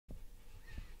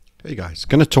Hey guys,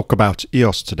 going to talk about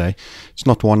EOS today. It's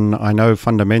not one I know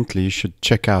fundamentally. You should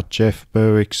check out Jeff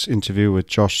Berwick's interview with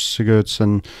Josh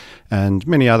Sigurdsson and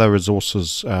many other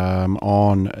resources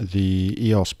on the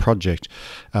EOS project.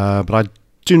 But I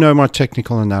do know my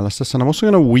technical analysis, and I'm also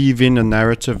going to weave in a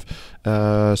narrative.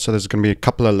 So there's going to be a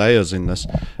couple of layers in this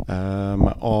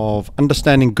of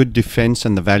understanding good defense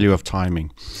and the value of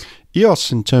timing.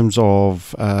 EOS, in terms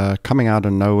of coming out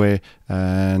of nowhere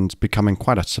and becoming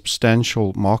quite a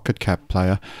substantial market cap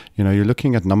player, you're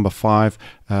looking at number 5,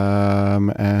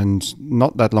 and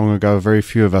not that long ago, very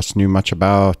few of us knew much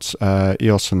about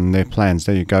EOS and their plans.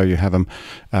 There you go, you have them.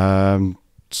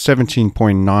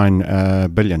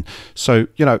 17.9 billion. So,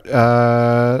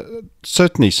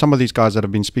 certainly some of these guys that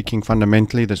have been speaking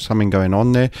fundamentally, there's something going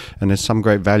on there and there's some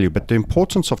great value. But the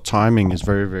importance of timing is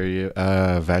very, very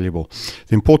valuable.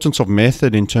 The importance of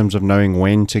method in terms of knowing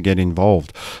when to get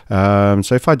involved.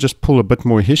 So if I just pull a bit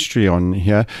more history on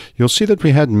here, you'll see that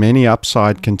we had many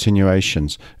upside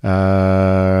continuations.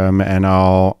 And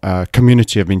our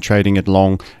community have been trading it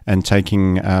long and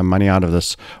taking money out of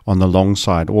this on the long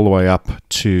side all the way up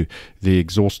to the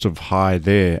exhaustive high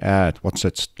there at what's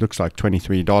it looks like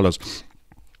 $23.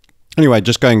 Anyway,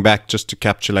 just going back just to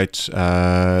capsulate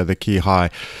the key high,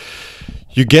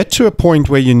 you get to a point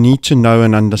where you need to know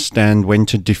and understand when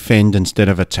to defend instead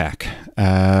of attack,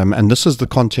 and this is the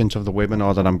content of the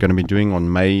webinar that I'm going to be doing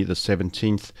on May the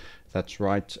 17th. That's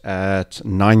right, at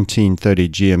 19:30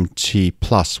 GMT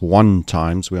plus 1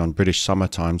 times. We're on British summer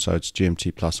time, so it's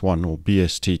GMT plus 1 or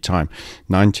BST time,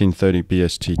 19:30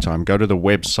 BST time. Go to the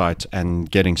website and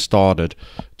getting started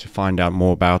to find out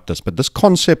more about this. But this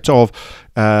concept of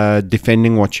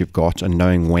defending what you've got and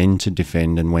knowing when to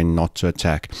defend and when not to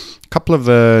attack. A couple of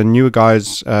the newer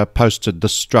guys posted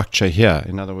this structure here.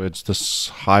 In other words, this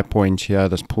high point here,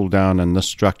 this pull down, and this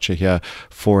structure here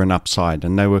for an upside.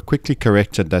 And they were quickly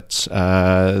corrected that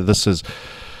this is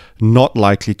not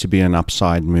likely to be an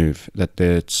upside move, that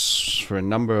it's for a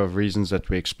number of reasons that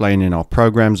we explain in our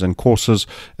programs and courses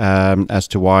as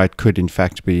to why it could in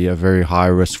fact be a very high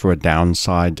risk for a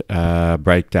downside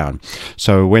breakdown.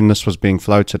 So when this was being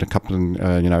floated, a couple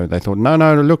of, they thought,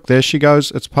 no, look, there she goes,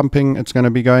 it's pumping, it's going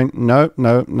to be going, no,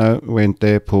 went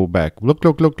there, pull back,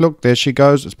 look, there she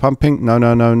goes, it's pumping,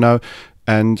 no.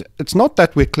 And it's not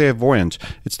that we're clairvoyant.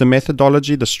 It's the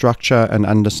methodology, the structure, and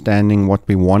understanding what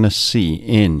we want to see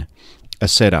in a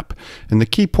setup. And the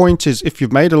key point is, if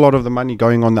you've made a lot of the money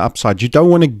going on the upside, you don't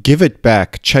want to give it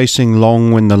back chasing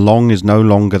long when the long is no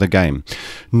longer the game.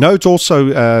 Note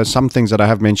also some things that I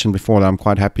have mentioned before that I'm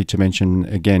quite happy to mention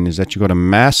again, is that you've got a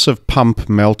massive pump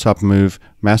melt up move,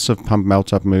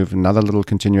 another little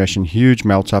continuation, huge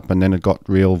melt up, and then it got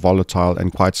real volatile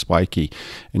and quite spiky.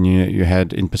 And you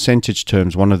had, in percentage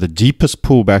terms, one of the deepest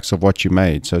pullbacks of what you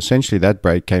made. So essentially that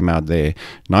break came out there,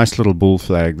 nice little bull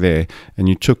flag there, and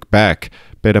you took back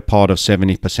better part of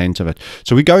 70% of it.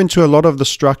 So we go into a lot of the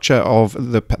structure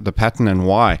of the pattern and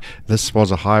why this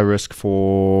was a high risk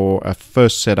for a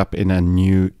first setup in a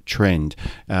new trend,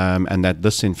 and that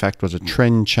this in fact was a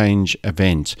trend change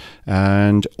event,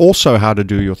 and also how to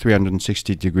do your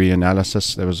 360-degree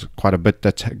analysis. There was quite a bit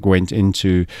that went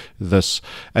into this,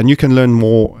 and you can learn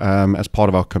more as part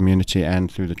of our community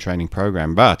and through the training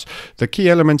program. But the key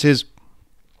element is,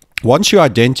 once you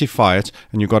identify it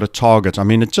and you've got a target, I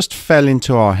mean, it just fell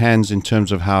into our hands in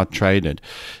terms of how it traded.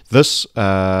 This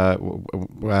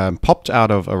popped out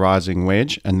of a rising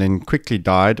wedge and then quickly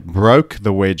died, broke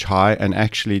the wedge high, and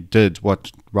actually did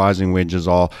what rising wedges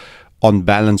are on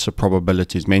balance of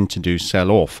probabilities meant to do,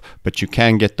 sell off. But you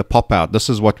can get the pop out.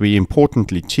 This is what we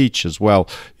importantly teach as well.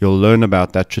 You'll learn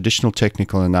about that. Traditional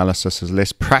technical analysis is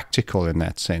less practical in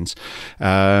that sense.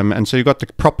 And so you've got the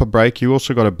proper break. You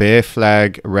also got a bear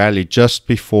flag rally just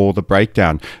before the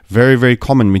breakdown. Very, very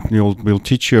common. We'll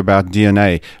teach you about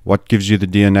DNA, what gives you the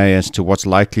DNA as to what's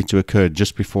likely to occur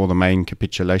just before the main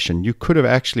capitulation. You could have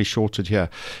actually shorted here.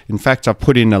 In fact, I've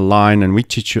put in a line, and we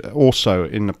teach you also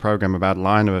in the program about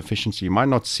line of efficiency. You might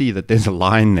not see that there's a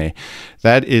line there.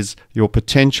 That is your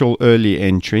potential early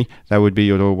entry. That would be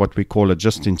your, what we call a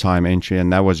just-in-time entry,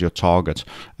 and that was your target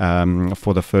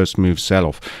for the first move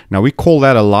sell-off. Now, we call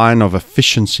that a line of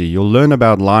efficiency. You'll learn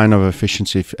about line of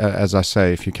efficiency, as I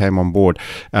say, if you came on board.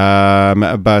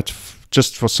 But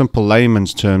just for simple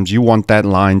layman's terms, you want that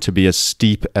line to be as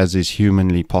steep as is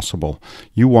humanly possible.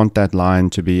 You want that line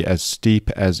to be as steep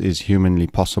as is humanly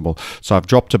possible. So I've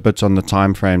dropped a bit on the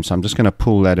time frame, so I'm just going to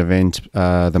pull that event,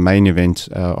 the main event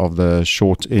of the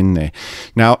short in there.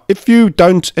 Now, if you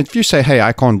say, hey,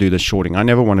 I can't do this shorting, I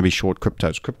never want to be short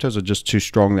cryptos. Cryptos are just too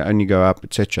strong, they only go up,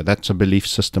 etc. That's a belief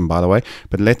system, by the way.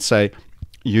 But let's say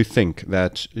you think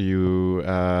that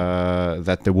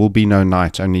that there will be no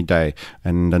night, only day,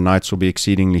 and the nights will be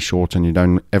exceedingly short, and you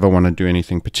don't ever want to do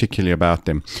anything particularly about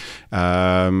them.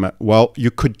 Well,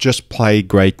 you could just play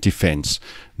great defense,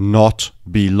 not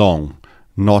be long,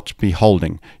 not be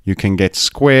holding. You can get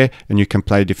square and you can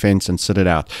play defense and sit it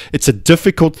out. It's a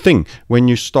difficult thing when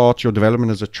you start your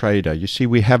development as a trader. You see,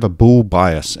 we have a bull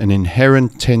bias, an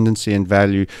inherent tendency and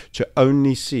value to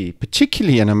only see,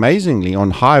 particularly and amazingly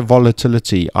on high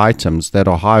volatility items that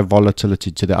are high volatility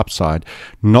to the upside,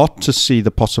 not to see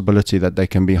the possibility that they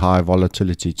can be high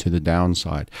volatility to the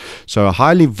downside. So a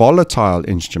highly volatile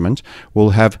instrument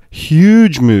will have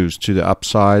huge moves to the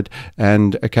upside,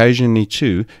 and occasionally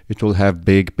too it will have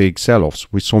big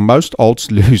sell-offs. We saw most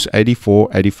alts lose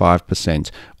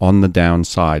 84-85% on the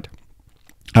downside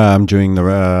during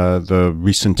the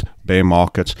recent bear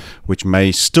market, which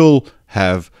may still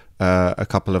have a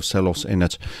couple of sell-offs in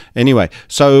it. Anyway,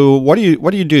 so what do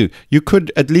you do? You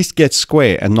could at least get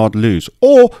square and not lose,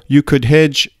 or you could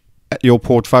hedge your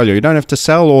portfolio. You don't have to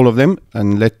sell all of them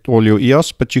and let all your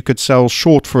EOS, but you could sell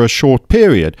short for a short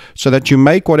period so that you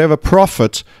make whatever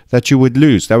profit that you would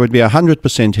lose. That would be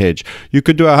 100% hedge. You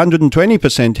could do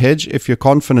 120% hedge if you're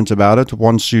confident about it.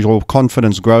 Once your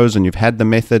confidence grows and you've had the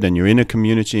method and you're in a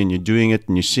community and you're doing it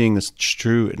and you're seeing this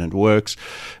true and it works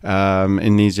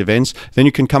in these events, then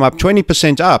you can come up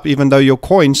 20% up even though your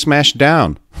coin smashed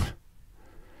down.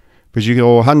 Because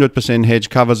your 100% hedge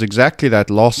covers exactly that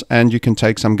loss, and you can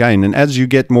take some gain. And as you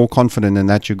get more confident in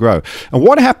that, you grow. And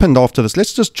what happened after this?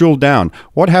 Let's just drill down.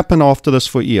 What happened after this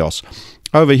for EOS?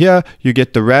 Over here, you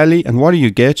get the rally, and what do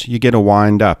you get? You get a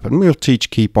wind up, and we'll teach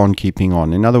keep on keeping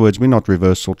on. In other words, we're not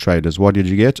reversal traders. What did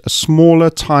you get? A smaller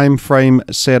time frame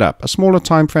setup. A smaller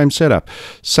time frame setup.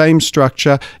 Same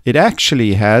structure. It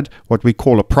actually had what we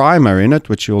call a primer in it,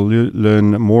 which you'll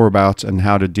learn more about and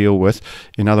how to deal with.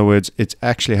 In other words, it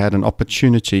actually had an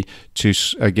opportunity to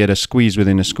get a squeeze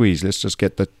within a squeeze. Let's just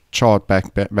get the chart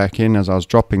back in. As I was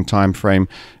dropping time frame,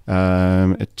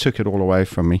 it took it all away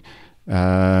from me.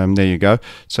 There you go.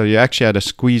 So you actually had a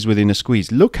squeeze within a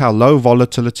squeeze. Look how low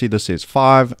volatility this is.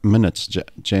 5 minutes,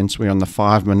 gents. We're on the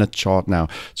 5-minute chart now.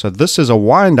 So this is a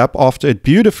wind up after it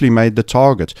beautifully made the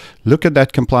target. Look at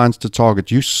that compliance to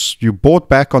target. You bought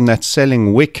back on that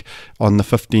selling wick on the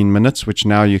 15 minutes, which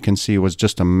now you can see was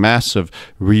just a massive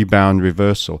rebound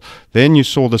reversal. Then you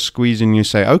saw the squeeze and you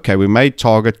say, okay, we made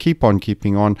target, keep on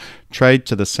keeping on, trade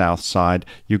to the south side.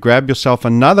 You grab yourself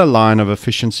another line of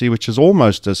efficiency, which is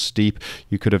almost as steep.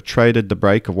 You could have traded the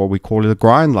break of what we call a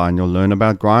grind line. You'll learn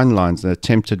about grind lines, the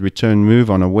attempted return move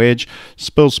on a wedge,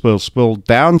 spill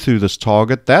down through this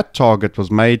target. That target was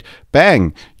made,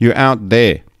 bang, you're out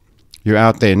there. You're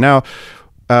out there. Now,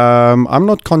 I'm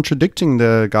not contradicting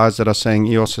the guys that are saying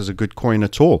EOS is a good coin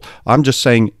at all. I'm just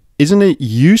saying, isn't it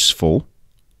useful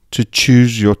to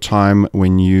choose your time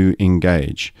when you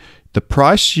engage? The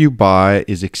price you buy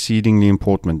is exceedingly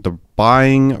important. The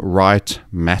buying right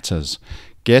matters.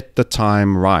 Get the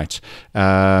time right.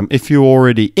 If you're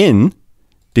already in,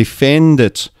 defend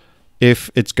it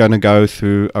if it's going to go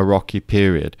through a rocky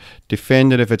period.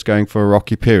 Defend it if it's going for a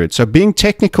rocky period. So being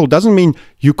technical doesn't mean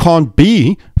you can't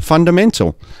be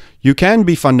fundamental. You can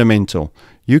be fundamental.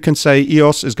 You can say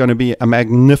EOS is going to be a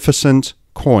magnificent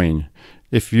coin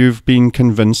if you've been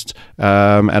convinced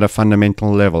at a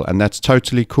fundamental level, and that's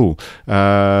totally cool.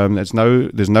 There's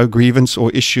no grievance or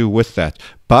issue with that.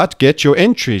 But get your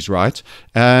entries right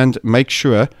and make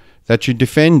sure that you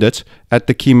defend it at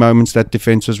the key moments that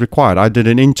defense is required. I did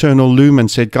an internal loom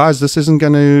and said, guys, this isn't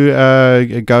going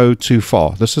to go too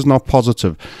far. This is not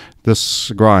positive.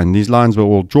 This grind, these lines were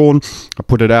all drawn. I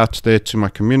put it out there to my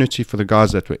community for the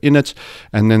guys that were in it,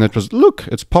 and then it was, look,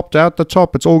 it's popped out the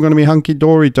top. It's all going to be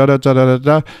hunky-dory,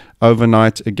 da-da-da-da-da-da.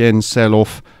 Overnight, again, sell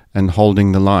off and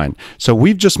holding the line. So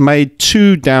we've just made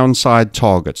 2 downside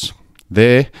targets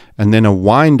there, and then a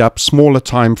wind up smaller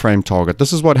time frame target.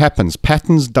 This is what happens.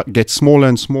 Patterns get smaller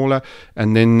and smaller,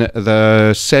 and then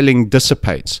the selling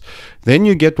dissipates. Then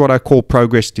you get what I call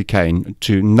progress decay,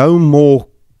 to no more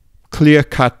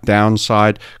clear-cut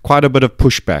downside, quite a bit of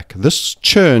pushback. This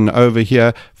churn over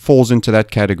here falls into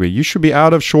that category. You should be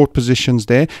out of short positions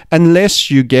there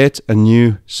unless you get a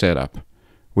new setup,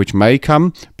 which may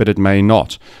come, but it may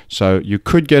not. So you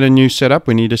could get a new setup.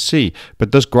 We need to see.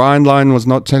 But this grind line was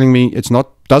not telling me,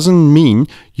 doesn't mean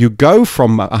you go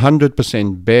from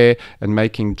 100% bear and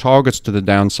making targets to the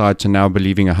downside to now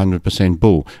believing 100%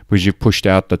 bull, because you pushed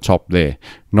out the top there.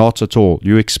 Not at all.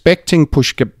 You're expecting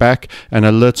push back and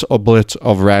a little bit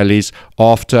of rallies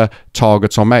after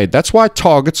targets are made. That's why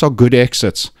targets are good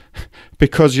exits,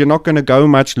 because you're not going to go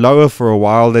much lower for a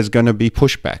while. There's going to be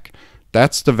pushback.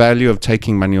 That's the value of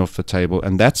taking money off the table,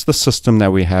 and that's the system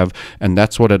that we have, and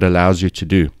that's what it allows you to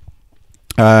do.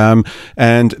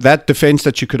 And that defense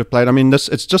that you could have played, I mean,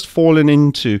 it's just fallen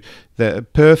into the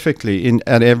perfectly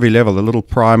at every level. The little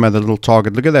primer, the little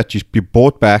target. Look at that. You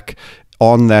bought back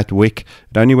on that wick.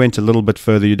 It only went a little bit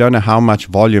further. You don't know how much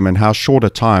volume and how short a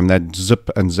time that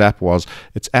zip and zap was.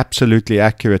 It's absolutely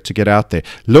accurate to get out there.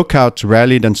 Look how it's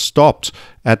rallied and stopped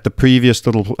at the previous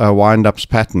little wind-ups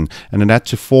pattern, and it had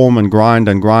to form and grind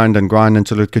and grind and grind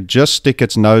until it could just stick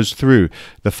its nose through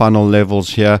the funnel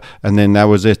levels here, and then that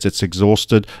was it. It's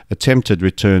exhausted, attempted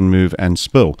return move and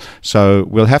spill. So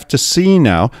we'll have to see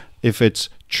now if it's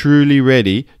truly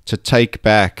ready to take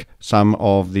back some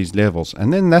of these levels,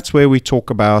 and then that's where we talk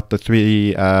about the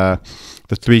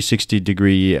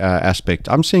 360-degree aspect.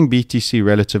 I'm seeing BTC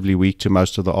relatively weak to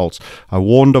most of the alts. I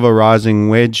warned of a rising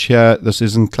wedge here. This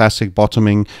isn't classic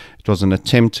bottoming. It was an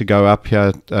attempt to go up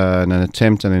here, and an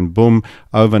attempt, and then boom,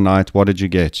 overnight, what did you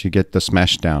get? You get the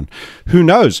smash down. Who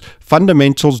knows?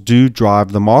 Fundamentals do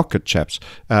drive the market, chaps.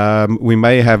 We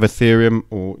may have Ethereum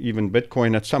or even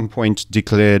Bitcoin at some point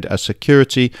declared a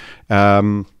security,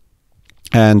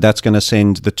 and that's going to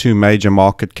send the two major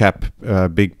market cap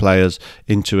big players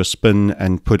into a spin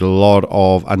and put a lot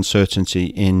of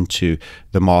uncertainty into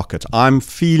the market. I'm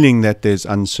feeling that there's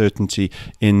uncertainty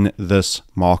in this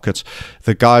market.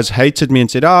 The guys hated me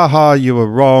and said, aha, you were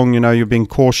wrong, you know, you're being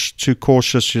too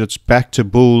cautious, it's back to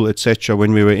bull, etc.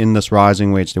 when we were in this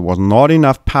rising wedge. There was not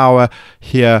enough power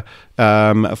here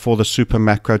for the super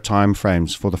macro time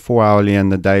frames, for the 4-hourly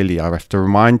and the daily. I have to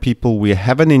remind people we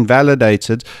haven't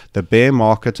invalidated the bear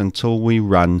market until we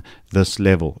run this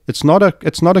level. It's not a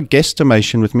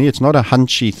guesstimation with me. It's not a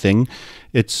hunchy thing.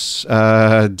 It's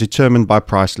determined by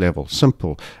price level.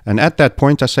 Simple. And at that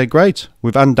point, I say, great,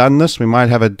 we've undone this. We might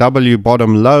have a W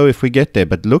bottom low if we get there.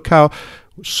 But look how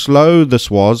slow this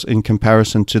was in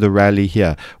comparison to the rally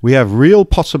here. We have real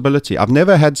possibility. I've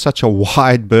never had such a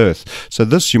wide berth. So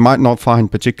this you might not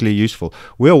find particularly useful.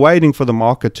 We're waiting for the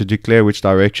market to declare which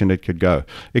direction it could go.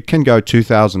 It can go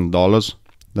 $2,000.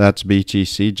 That's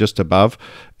BTC, just above,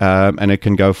 and it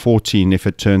can go 14 if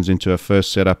it turns into a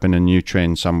first setup in a new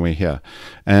trend somewhere here.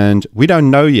 And we don't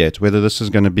know yet whether this is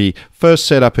going to be first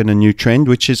setup in a new trend,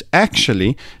 which is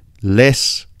actually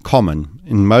less common.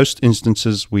 In most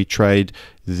instances, we trade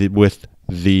with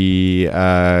the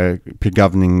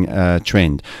governing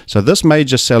trend. So this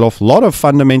major sell-off, a lot of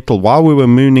fundamental, while we were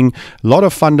mooning, a lot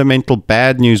of fundamental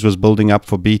bad news was building up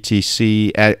for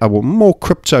BTC, more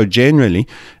crypto generally,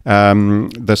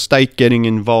 the state getting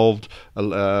involved,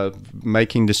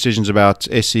 making decisions about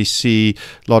SEC, a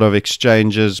lot of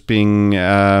exchanges being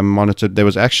monitored. There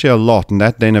was actually a lot, and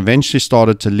that then eventually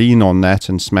started to lean on that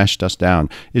and smashed us down.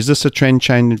 Is this a trend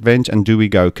change event, and do we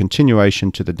go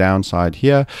continuation to the downside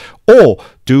here, or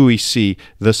do we see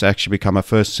this actually become a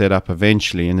first setup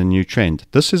eventually in a new trend?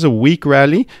 This is a weak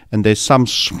rally, and there's some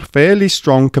fairly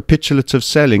strong capitulative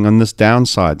selling on this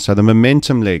downside. So the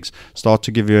momentum legs start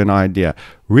to give you an idea.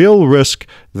 Real risk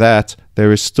that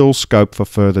there is still scope for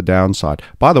further downside.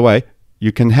 By the way,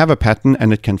 you can have a pattern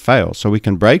and it can fail. So we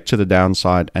can break to the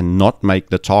downside and not make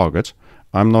the target.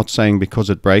 I'm not saying because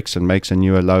it breaks and makes a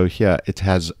newer low here, it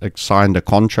has signed a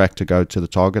contract to go to the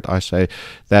target. I say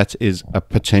that is a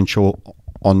potential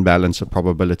on balance a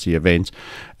probability event.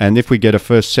 And if we get a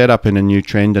first setup in a new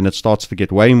trend and it starts to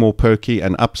get way more perky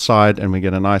and upside, and we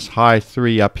get a nice high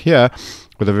 3 up here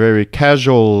with a very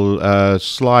casual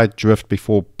slight drift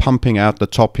before pumping out the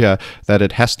top here, that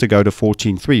it has to go to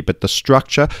 14.3, but the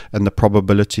structure and the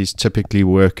probabilities typically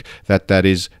work that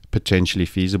is potentially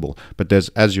feasible. But there's,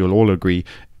 as you'll all agree,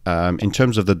 in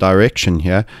terms of the direction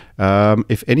here,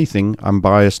 if anything, I'm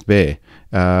biased bear.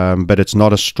 But it's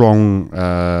not a strong,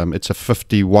 it's a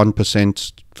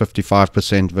 51%,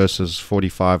 55% versus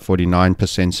 45,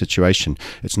 49% situation.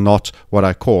 It's not what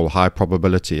I call high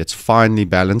probability. It's finely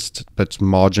balanced, but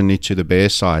marginally to the bear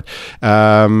side.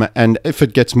 And if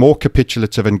it gets more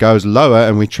capitulative and goes lower,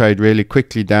 and we trade really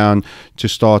quickly down to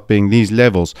start being these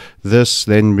levels, this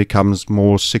then becomes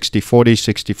more 60-40,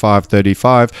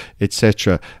 65-35,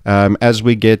 etc. As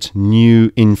we get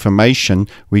new information,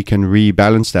 we can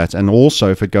rebalance that. And also,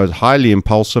 if it goes highly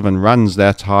impulsive and runs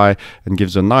that high and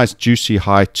gives a nice juicy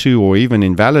high 2, or even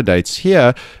invalidates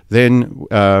here, then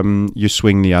you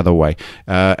swing the other way.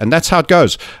 And that's how it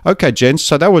goes. Okay, gents,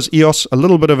 so that was EOS, a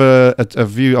little bit of a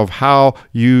view of how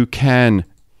you can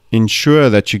ensure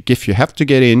that if you have to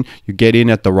get in, you get in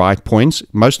at the right points.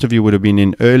 Most of you would have been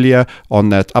in earlier on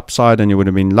that upside and you would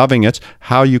have been loving it.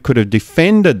 How you could have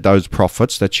defended those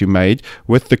profits that you made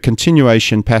with the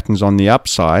continuation patterns on the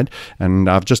upside. And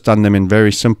I've just done them in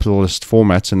very simplest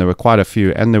formats, and there were quite a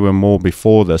few, and there were more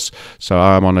before this. So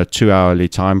I'm on a 2-hourly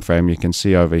time frame, you can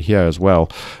see over here as well.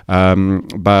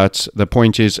 But the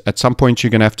point is, at some point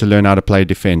you're going to have to learn how to play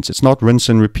defense. It's not rinse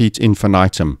and repeat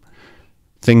infinitum.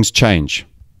 Things change.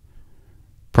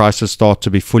 Prices start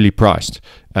to be fully priced.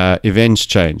 Events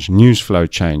change. News flow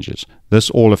changes. This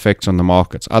all affects on the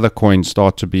markets. Other coins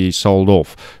start to be sold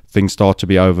off. Things start to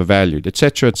be overvalued,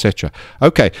 etc., etc.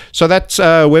 Okay, so that's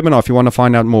a webinar. If you want to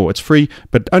find out more, it's free,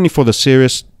 but only for the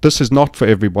serious. This is not for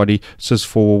everybody. This is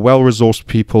for well-resourced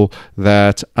people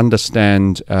that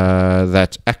understand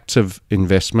that active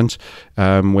investment,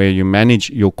 where you manage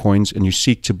your coins and you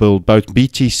seek to build both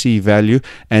BTC value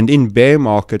and, in bear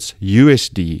markets,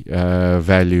 USD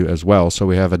value as well. So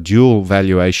we have a dual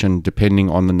valuation depending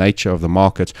on the nature of the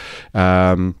market.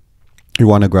 You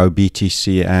want to grow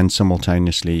BTC and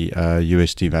simultaneously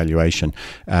USD valuation,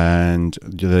 and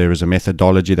there is a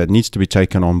methodology that needs to be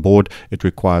taken on board. It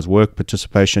requires work,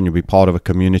 participation. You'll be part of a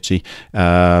community,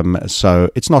 so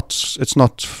it's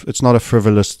not a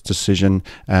frivolous decision,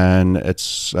 and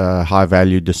it's a high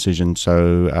value decision.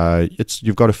 So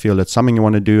you've got to feel it's something you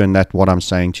want to do, and that what I'm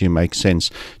saying to you makes sense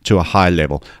to a high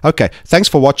level. Okay, thanks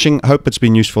for watching. Hope it's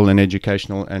been useful and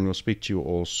educational, and we'll speak to you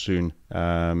all soon.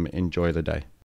 Enjoy the day.